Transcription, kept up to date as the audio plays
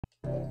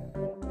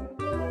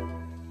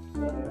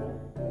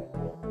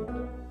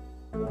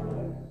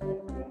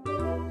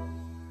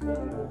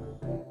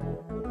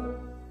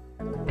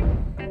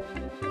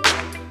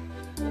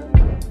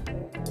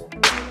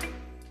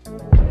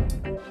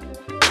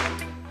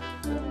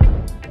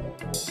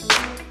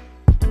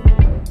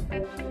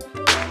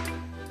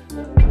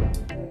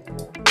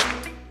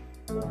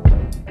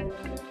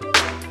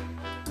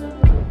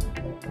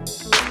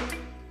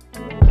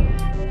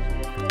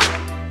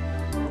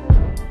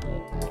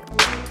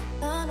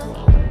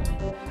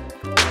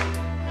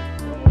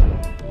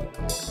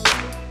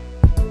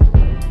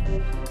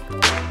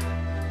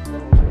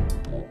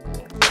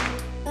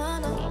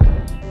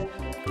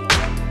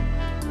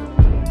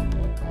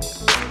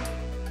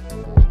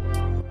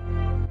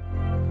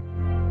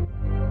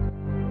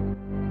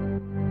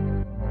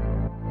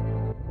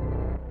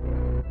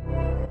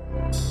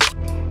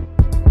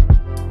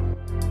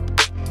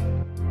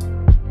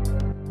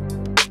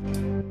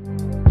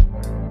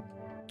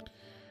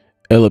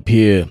up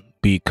here,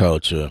 beat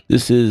culture?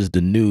 This is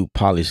the new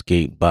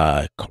Polyscape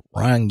by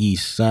Karanyi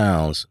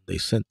Sounds. They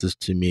sent this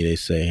to me. They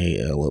say,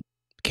 hey, Ella,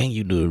 can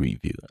you do a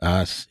review?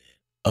 I said,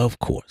 of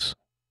course.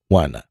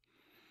 Why not?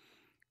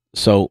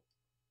 So,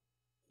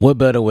 what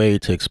better way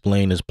to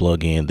explain this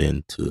plugin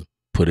than to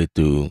put it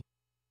through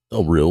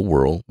a real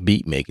world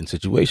beat making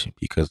situation?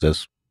 Because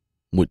that's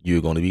what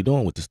you're going to be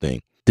doing with this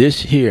thing.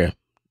 This here,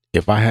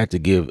 if I had to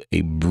give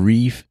a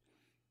brief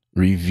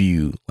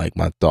review, like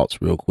my thoughts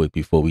real quick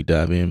before we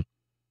dive in,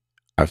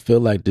 I feel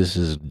like this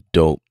is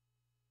dope.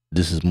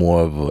 This is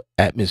more of an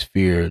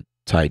atmosphere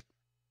type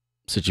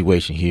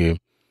situation here.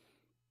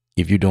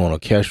 If you're doing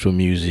orchestral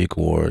music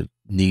or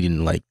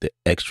needing like the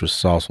extra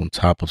sauce on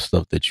top of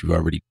stuff that you're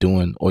already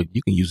doing, or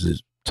you can use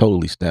this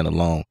totally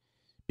standalone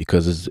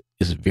because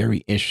it's very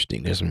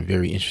interesting. There's some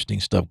very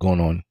interesting stuff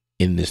going on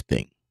in this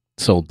thing.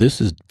 So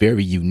this is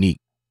very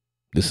unique.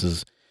 This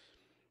is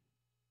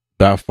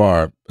by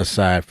far,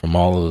 aside from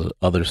all of the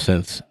other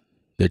synths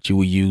that you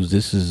will use,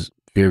 this is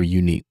very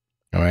unique.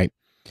 All right.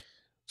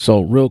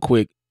 So real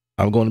quick,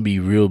 I'm going to be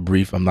real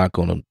brief. I'm not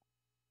going to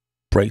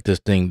break this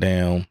thing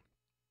down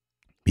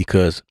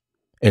because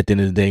at the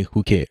end of the day,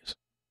 who cares?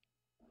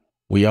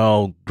 We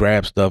all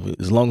grab stuff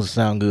as long as it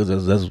sounds good.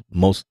 That's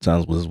most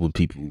times what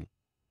people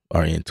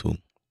are into.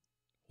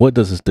 What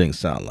does this thing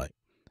sound like?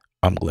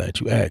 I'm glad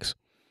you asked.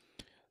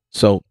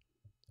 So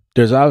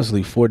there's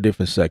obviously 4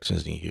 different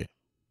sections in here,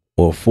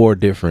 or 4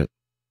 different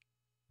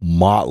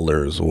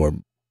modelers or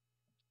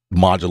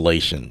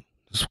modulation.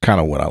 It's kind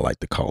of what I like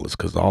to call this,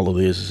 because all of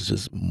this is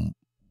just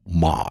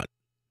modulation,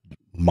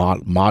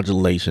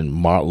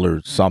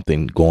 modeler,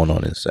 something going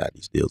on inside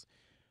these deals.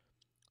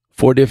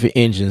 4 different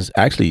engines,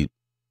 actually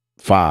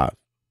 5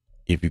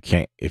 if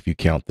you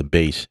count the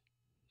bass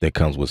that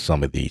comes with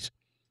some of these.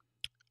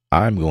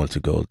 I'm going to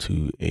go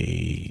to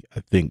I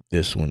think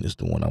this one is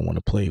the one I want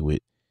to play with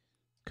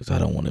because I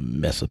don't want to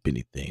mess up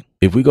anything.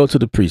 If we go to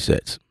the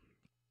presets,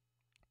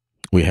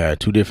 we have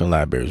 2 different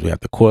libraries. We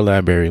have the core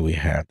library, we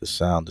have the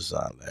sound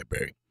design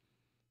library.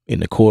 In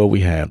the core,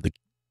 we have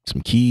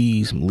some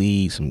keys, some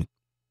leads, some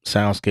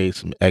soundscapes,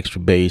 some extra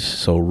bass.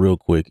 So real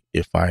quick,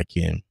 if I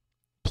can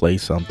play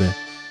something.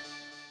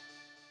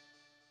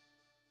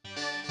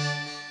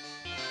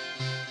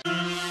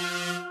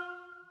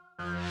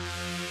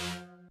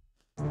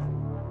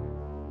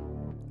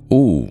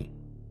 Ooh.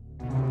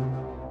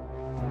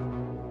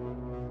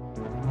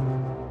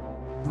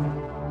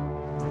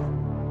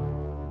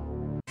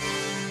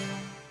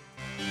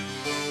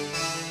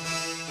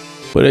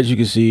 But as you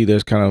can see,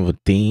 there's kind of a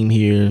theme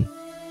here.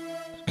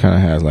 Kind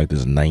of has like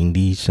this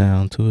 90s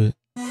sound to it.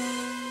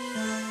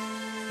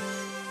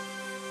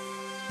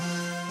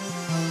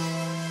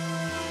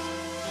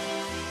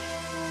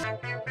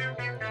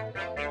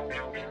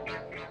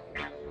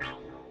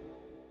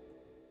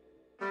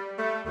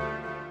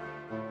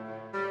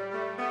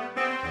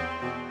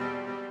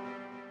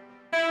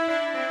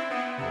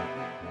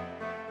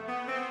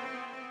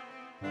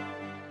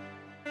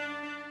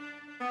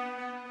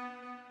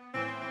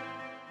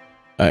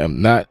 I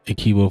am not a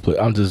keyboard player.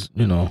 I'm just,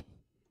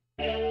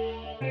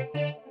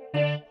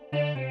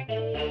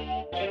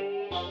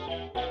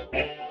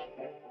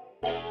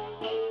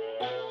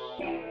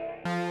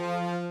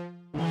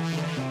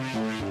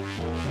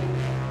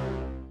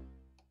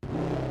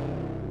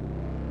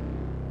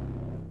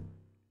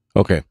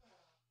 okay.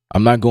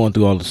 I'm not going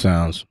through all the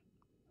sounds.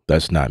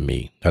 That's not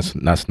me. That's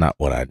not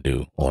what I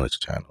do on this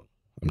channel.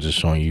 I'm just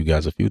showing you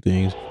guys a few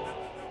things,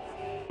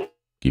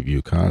 give you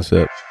a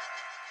concept.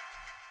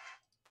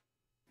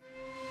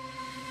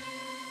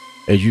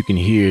 As you can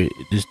hear,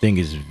 this thing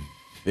is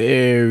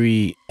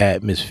very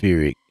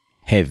atmospheric,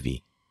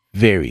 heavy,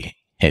 very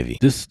heavy.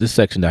 This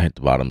section down at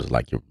the bottom is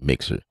like your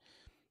mixer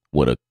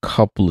with a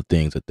couple of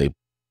things that they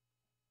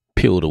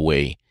peeled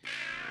away.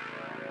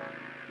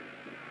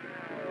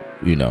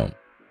 You know,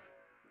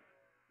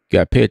 you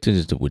got to pay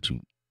attention to what you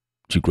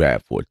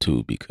grab for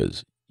too,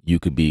 because you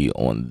could be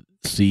on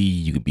C,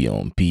 you could be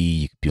on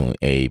B, you could be on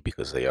A,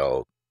 because they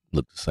all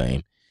look the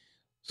same.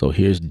 So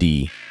here's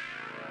D.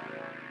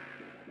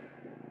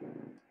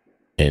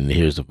 And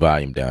here's the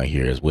volume down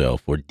here as well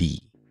for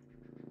D.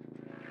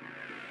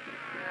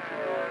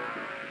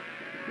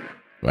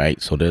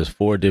 Right? So there's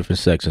 4 different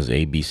sections,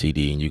 A, B, C,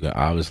 D, and you can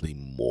obviously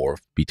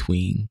morph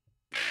between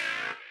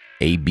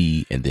A,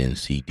 B, and then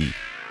C, D.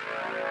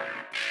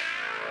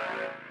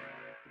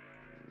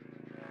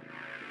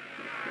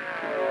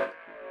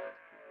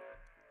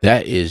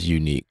 That is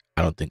unique.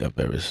 I don't think I've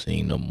ever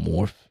seen a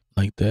morph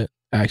like that.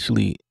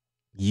 Actually,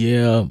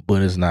 yeah,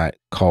 but it's not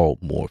called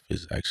morph.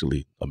 It's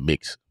actually a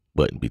mix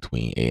button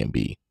between A and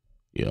B.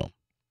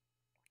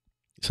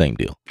 Same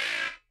deal.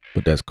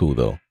 But that's cool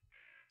though.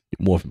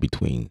 You're morphing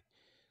between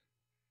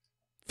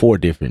 4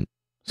 different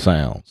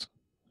sounds,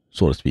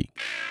 so to speak.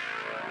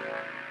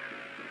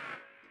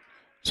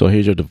 So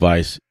here's your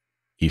device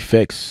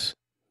effects.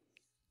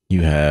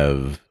 You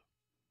have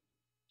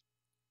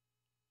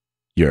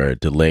your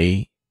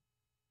delay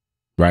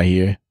right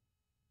here.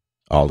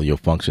 All of your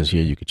functions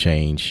here you can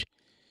change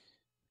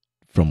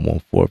from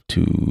 1/4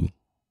 to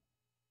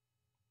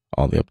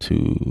all the way up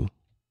to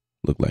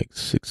look like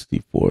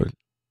 64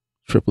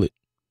 triplet.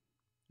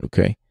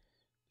 Okay.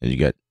 And you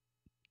got,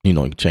 you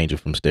can change it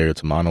from stereo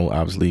to mono,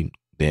 obviously.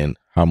 Then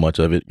how much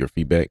of it, your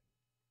feedback.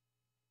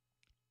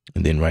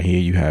 And then right here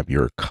you have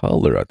your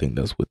color. I think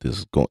that's what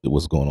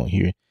what's going on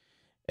here.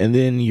 And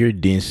then your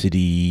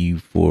density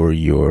for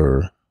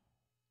your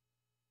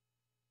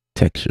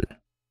texture.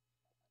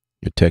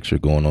 Your texture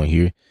going on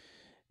here.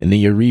 And then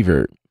your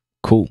reverb.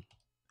 Cool.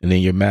 And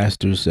then your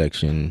master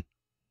section.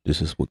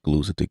 This is what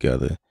glues it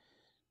together.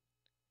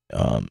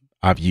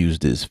 I've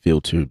used this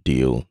filter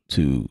deal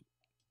to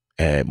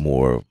add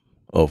more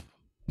of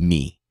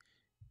me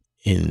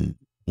in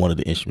one of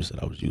the instruments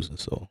that I was using.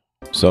 So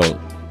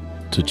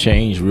to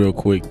change real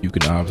quick, you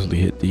can obviously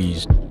hit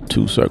these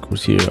two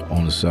circles here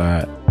on the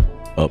side,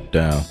 up,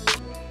 down.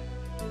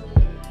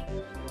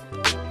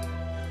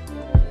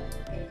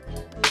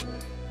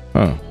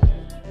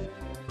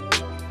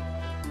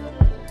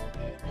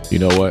 You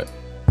know what?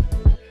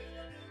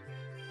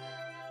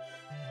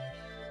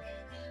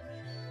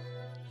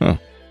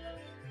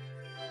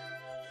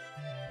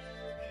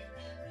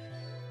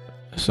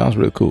 That sounds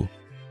really cool.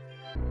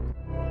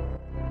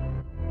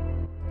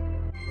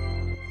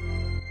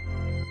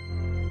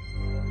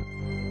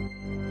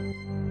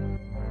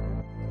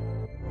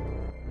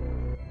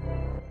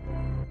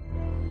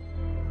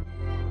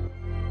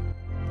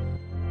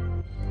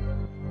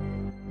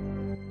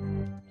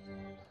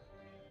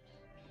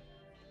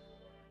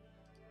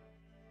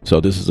 So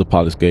this is a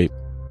Polyscape.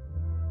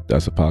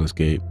 That's a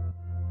Polyscape.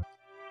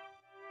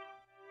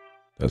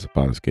 That's a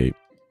Polyscape.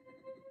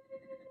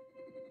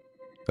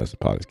 That's a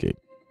Polyscape.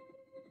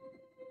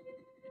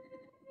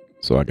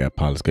 So I got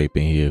Polyscape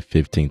in here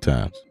 15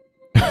 times.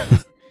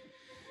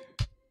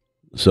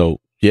 So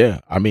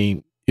yeah, I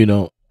mean,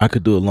 I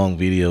could do a long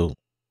video,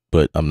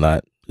 but I'm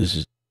not. This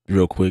is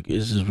real quick.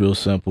 This is real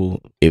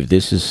simple. If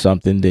this is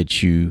something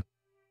that you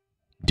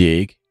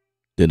dig,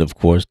 then of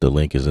course the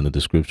link is in the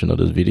description of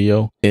this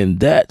video. And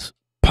that's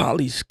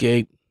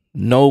Polyscape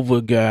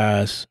Nova,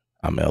 guys.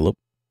 I'm Ella.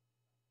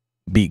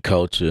 Beat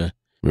culture.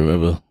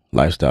 Remember,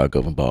 lifestyle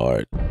governed by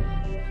art.